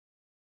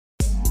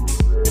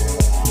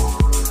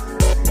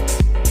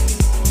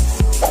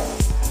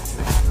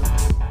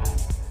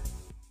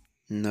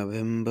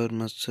November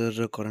ମାସର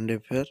current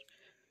affair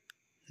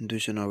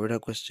 290ଟା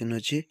question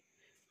ଅଛି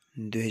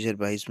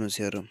 2022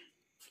 ମସିହାର।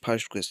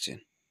 First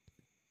question,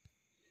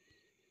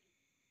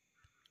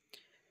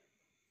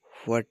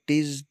 What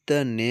is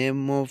the name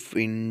of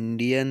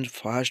Indian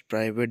first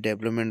private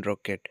development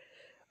rocket?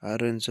 Our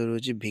answer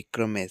होची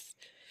Vikram S.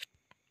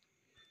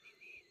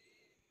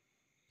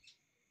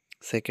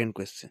 Second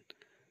question,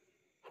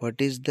 What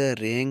is the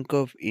rank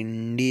of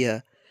India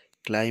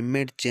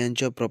climate change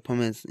of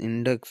performance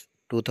index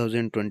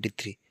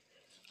 2023?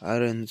 Our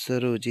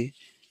answer होची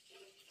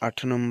 8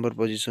 number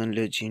position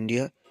ले अछि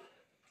India.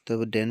 तब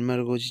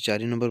Denmark होची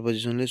 4 number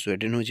position ले,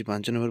 Sweden होची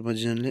 5 number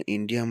position ले,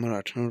 India हमर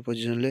 8 नंबर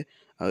पोजीशन ले,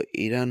 और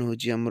ईरान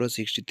होची हमर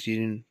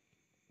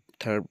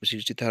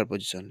 63rd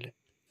पोजीशन ले।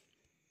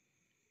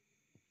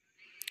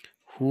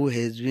 Who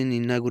has been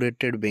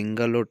inaugurated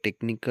Bangalore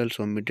Technical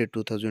Summit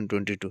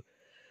 2022?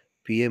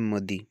 PM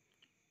Modi.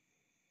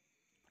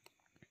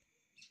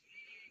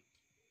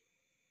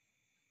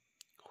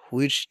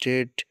 Which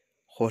state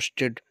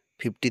hosted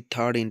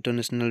 53rd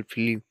International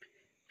Film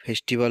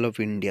Festival of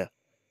India?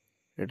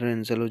 एटार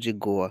आंसर होची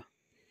Goa.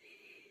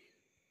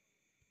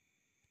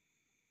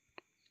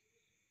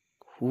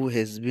 Who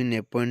has been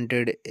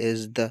appointed as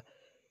the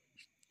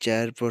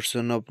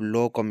chairperson of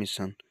Law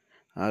Commission?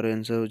 Our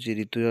answer होची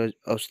Rituraj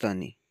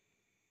अवस्थानी।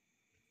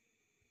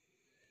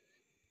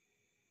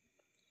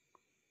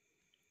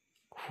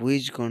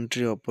 Which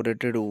country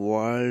operated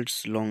world's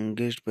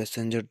longest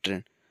passenger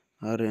train?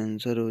 Our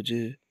answer होची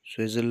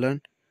Switzerland.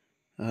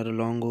 Are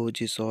long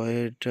होची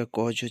 100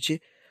 coach होची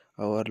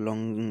और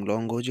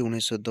long होची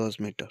 1910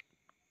 metre.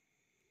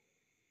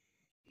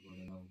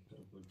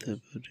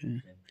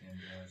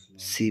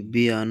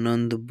 CB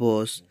Anand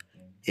Bose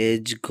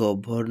as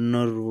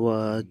governor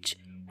was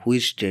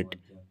which state?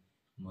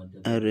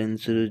 Our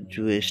answer is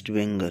West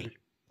Bengal.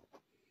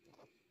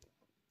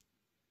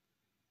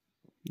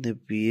 The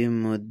PM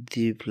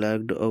Modi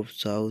flagged off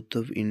south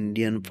of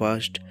Indian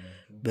first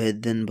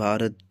Vande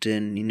Bharat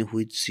train in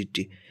which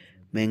city?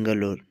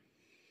 Bangalore.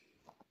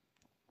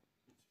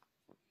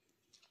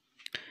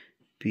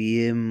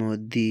 PM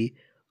Modi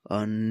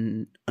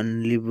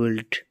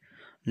unveiled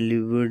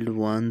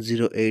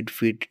 108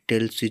 feet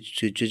tall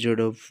switchboard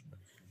of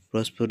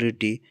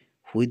prosperity.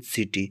 Which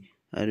city?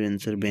 Our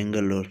answer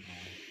Bangalore.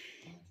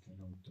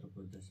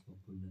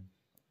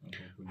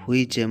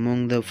 Which among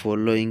the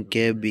following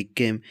cave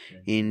became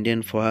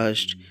Indian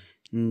first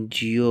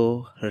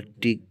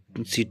geohydric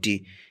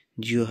city?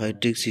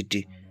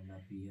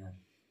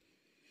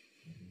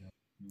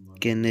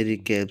 Canary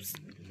Caves.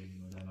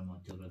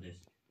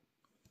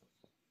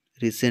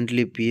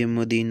 Recently, PM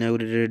Modi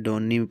inaugurated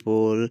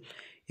Donipol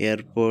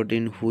Airport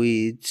in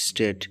which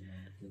state?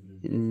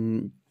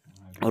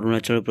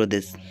 Arunachal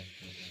Pradesh.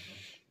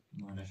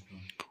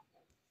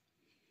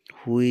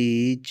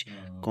 Which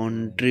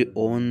country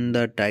won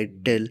the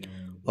title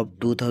of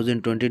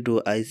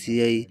 2022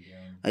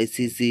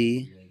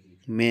 ICC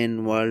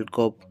Men World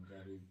Cup?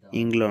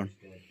 England.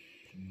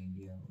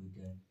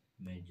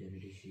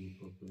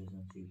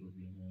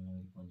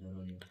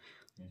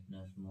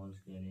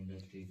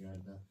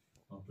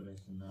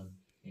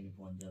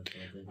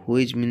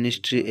 Which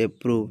ministry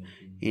approved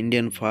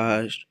Indian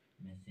first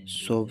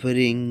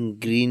sovereign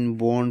green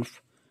bond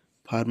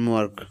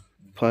framework?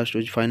 First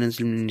was Finance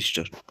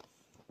Minister.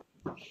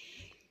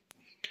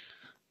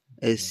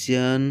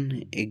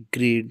 ASEAN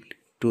agreed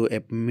to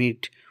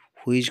admit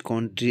which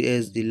country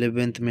as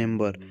 11th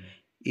member?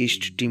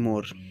 East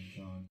Timor.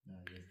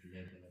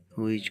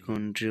 Which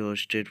country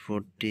hosted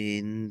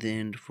 14th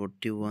and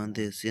 41th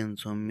ASEAN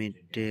Summit?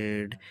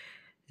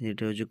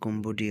 It was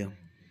Cambodia.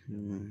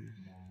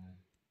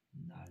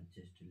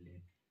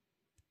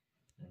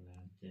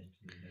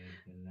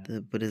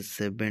 The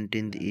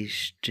 17th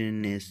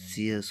Eastern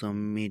Asia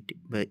Summit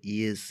by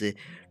ESA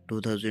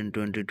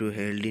 2022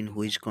 held in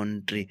which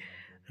country?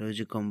 It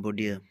was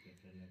Cambodia.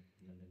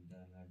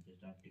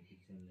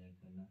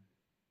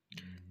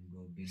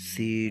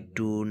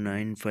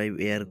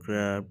 C295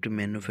 aircraft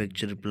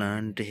manufacture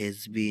plant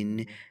has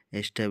been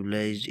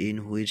established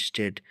in which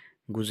state?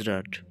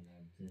 Gujarat.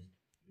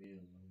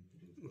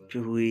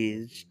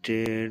 Which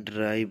state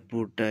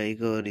Raipur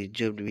Tiger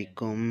Reserve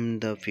become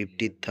the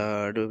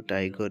 53rd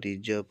Tiger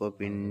Reserve of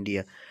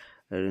India?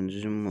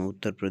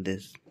 Uttar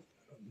Pradesh.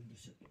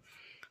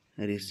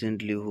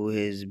 Recently, who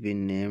has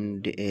been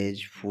named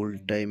as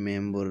full-time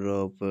member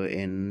of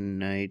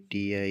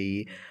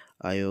NITI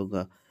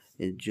Ayoga?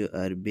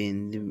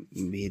 Arvind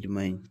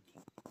Bhirmai.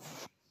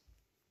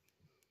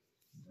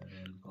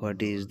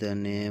 What is the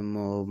name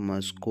of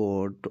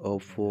mascot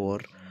for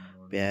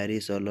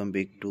Paris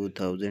Olympic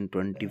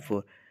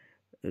 2024?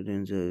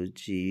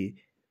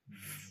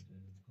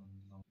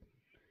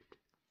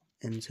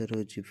 Answer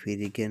hochi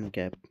African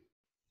cap.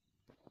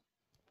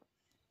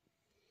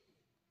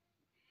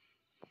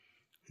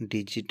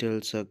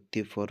 Digital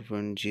Shakti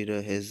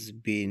 4.0 has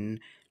been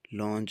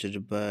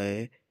launched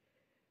by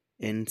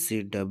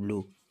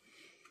NCW.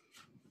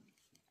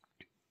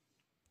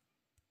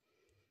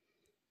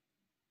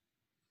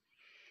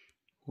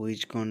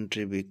 Which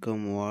country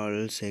become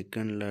world's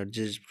second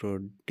largest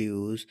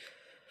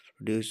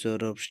producer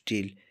of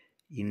steel?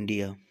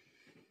 India.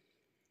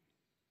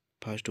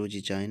 First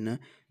was China,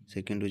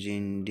 second was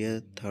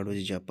India, third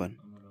was Japan.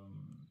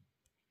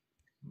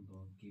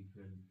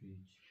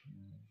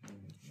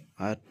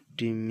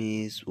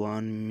 Artemis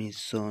 1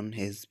 mission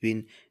has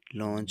been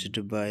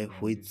launched by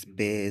which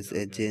space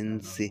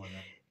agency?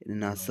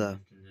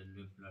 NASA.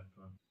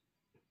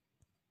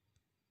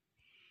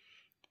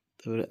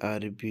 The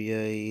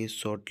RBI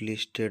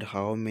shortlisted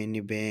how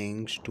many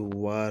banks to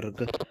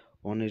work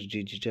on its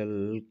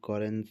digital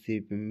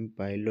currency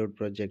pilot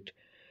project?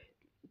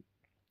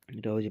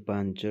 এটা হচ্ছে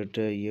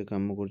ପାଞ୍ଚଟା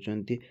କାମ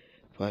କରୁଛନ୍ତି।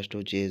 First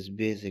ହେଉଛି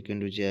SBI,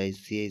 second ହେଉଛି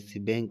ICICI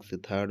bank,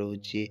 third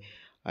ହେଉଛି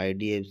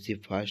IDFC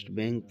first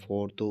bank,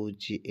 fourth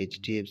ହେଉଛି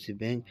HDFC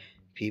bank,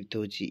 fifth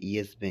ହେଉଛି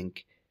Yes bank.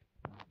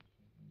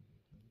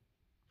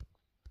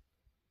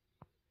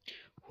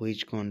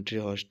 Which country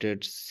hosted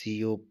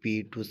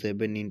COP27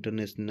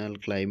 International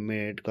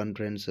Climate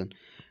Conference?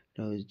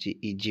 এটা হচ্ছে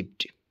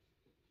Egypt.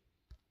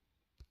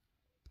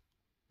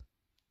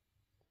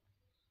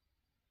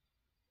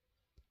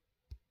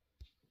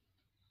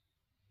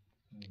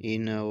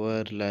 In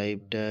Our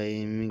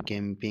Lifetime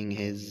campaign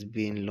has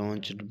been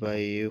launched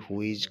by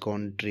which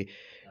country?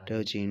 এটা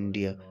হচ্ছে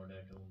India.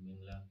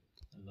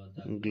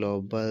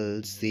 Global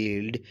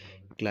Shield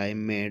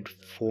Climate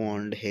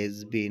Fund has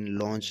been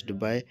launched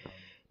by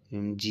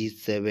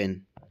G7.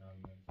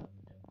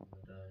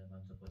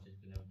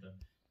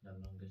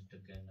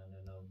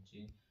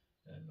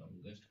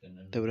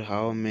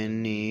 How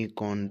many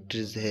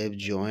countries have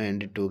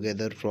joined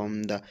together from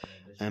the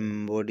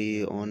embody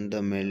on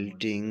the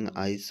melting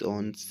ice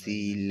on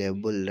sea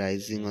level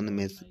rising on the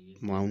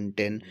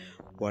mountain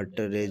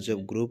water age of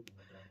group?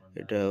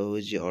 এটা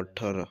হচ্ছে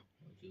 18।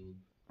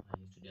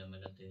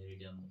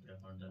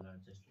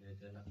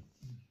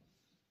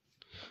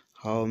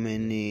 How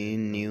many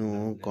new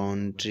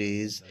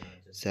countries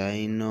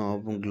sign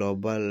up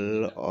global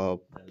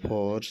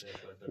force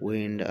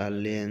wind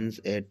alliance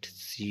at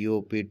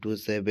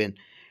COP27?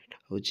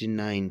 হচ্ছে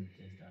 9।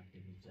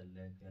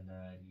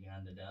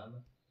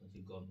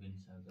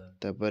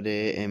 তারপরে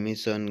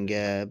emission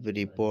gap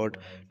report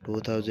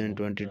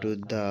 2022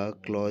 the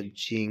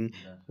closing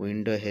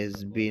window has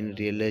been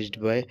realized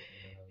by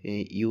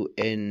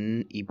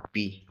UNEP.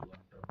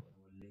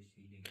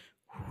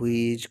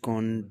 Which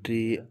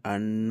country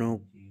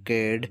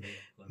unlocked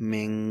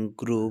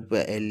mangrove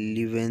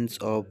elements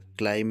of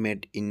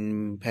climate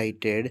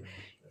invited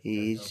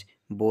is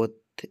both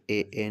A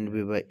and B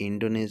by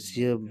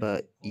Indonesia by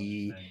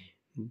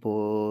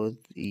both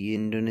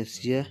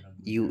Indonesia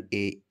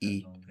UAE.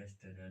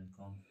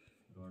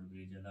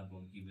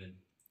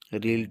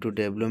 Real to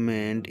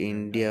development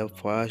India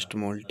first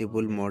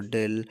multiple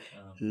model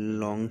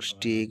long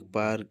stick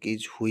park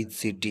is which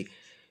city?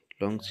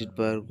 Long stick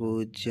park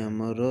হচ্ছে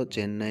আমার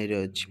চেন্নাইরে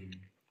ଅଛି।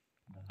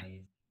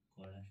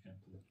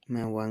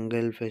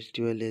 Wangal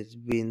festival has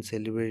been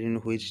celebrated in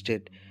which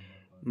state?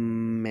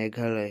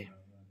 Meghalaya.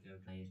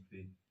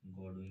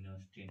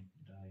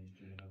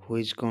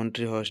 Which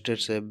country hosted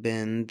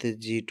 7th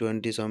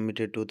G20 summit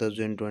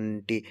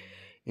 2020?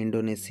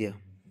 Indonesia.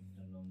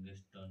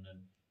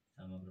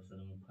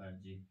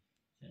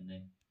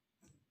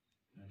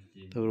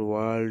 The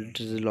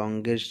world's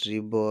longest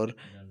river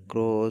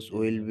cross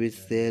will be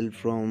sailed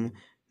from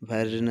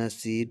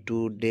Varanasi to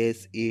Des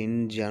in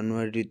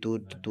January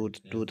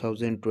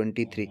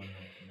 2023.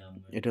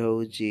 এটা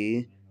হচ্ছে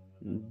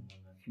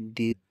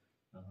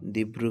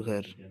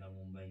Dibrugarh.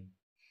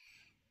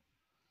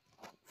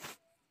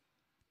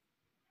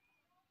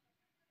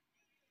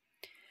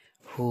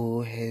 Who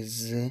has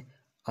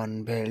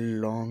unveiled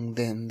long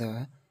than the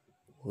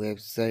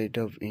website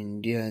of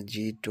India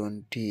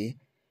G20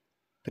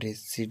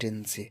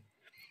 presidency?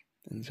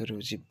 Answer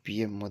হচ্ছে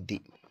PM Modi.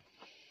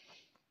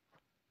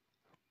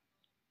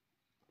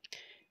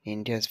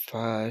 India's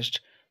first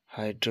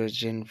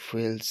hydrogen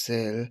fuel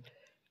cell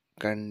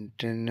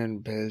container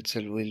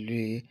vessel will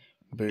be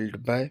built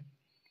by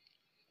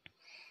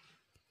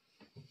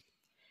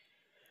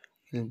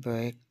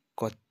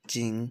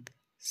Cochin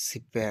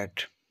Shipyard.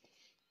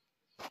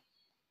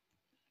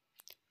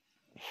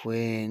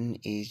 When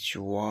is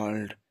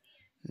World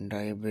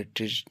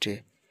Diabetes Day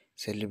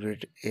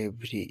celebrated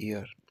every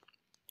year?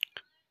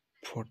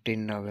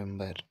 14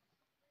 November.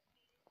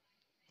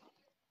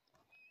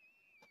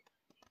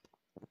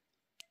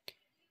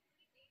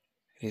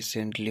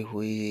 Recently,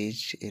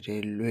 which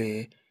railway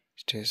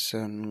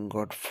station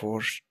got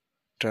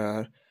 4-star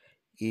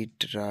Eat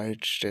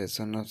Right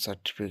Station of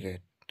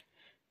certificate?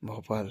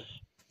 Bhopal.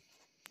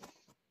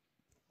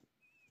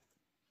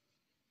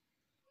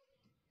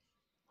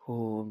 Who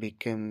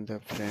became the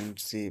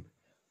friendship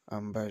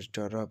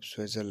ambassador of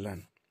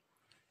Switzerland?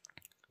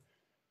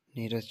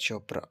 Neeraj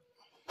Chopra.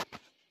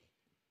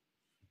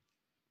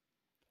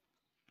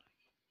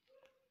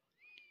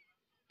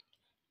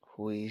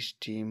 Which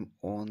team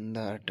won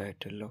the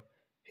title of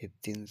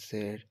 15th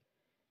Sir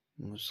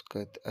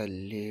Muskat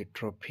Ali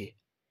Trophy?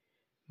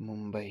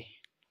 Mumbai.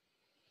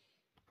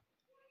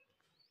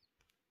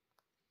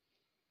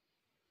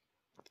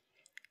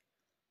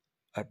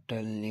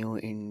 Atal New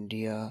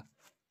India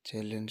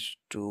Challenge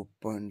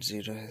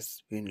 2.0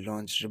 has been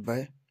launched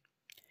by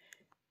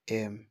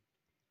AM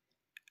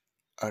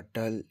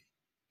Atal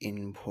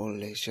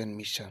Innovation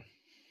Mission.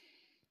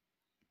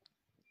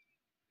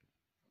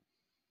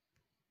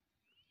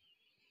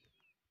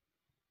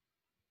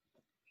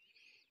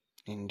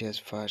 India's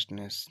first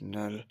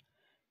national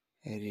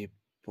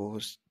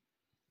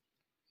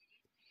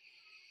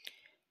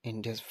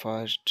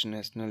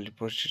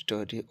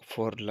repository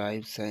for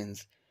life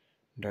science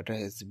data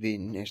has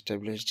been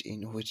established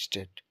in which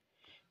state?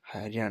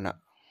 Haryana.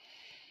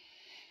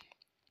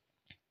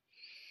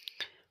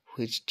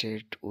 Which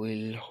state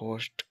will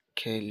host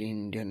Khel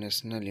India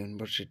National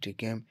University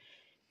Game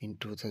in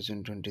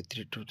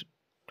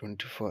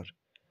 2023-24?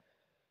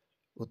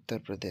 Uttar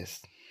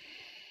Pradesh.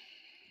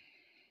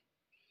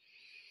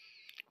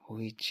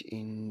 Which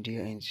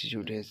India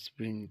institute has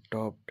been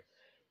topped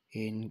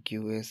in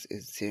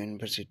QS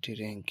University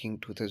Ranking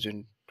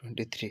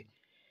 2023?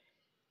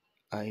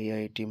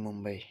 IIT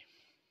Mumbai.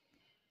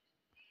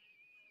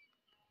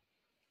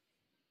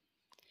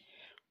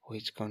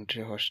 Which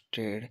country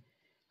hosted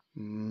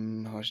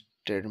Malabar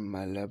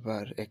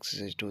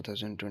Exercise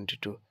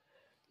 2022?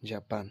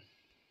 Japan.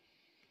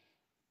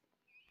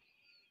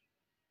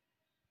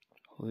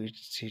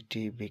 Which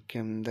city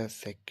became the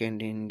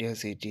second India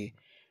city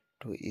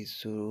to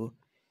issue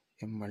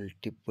a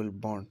multiple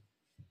bond?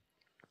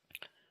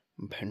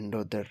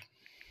 Bhandodar.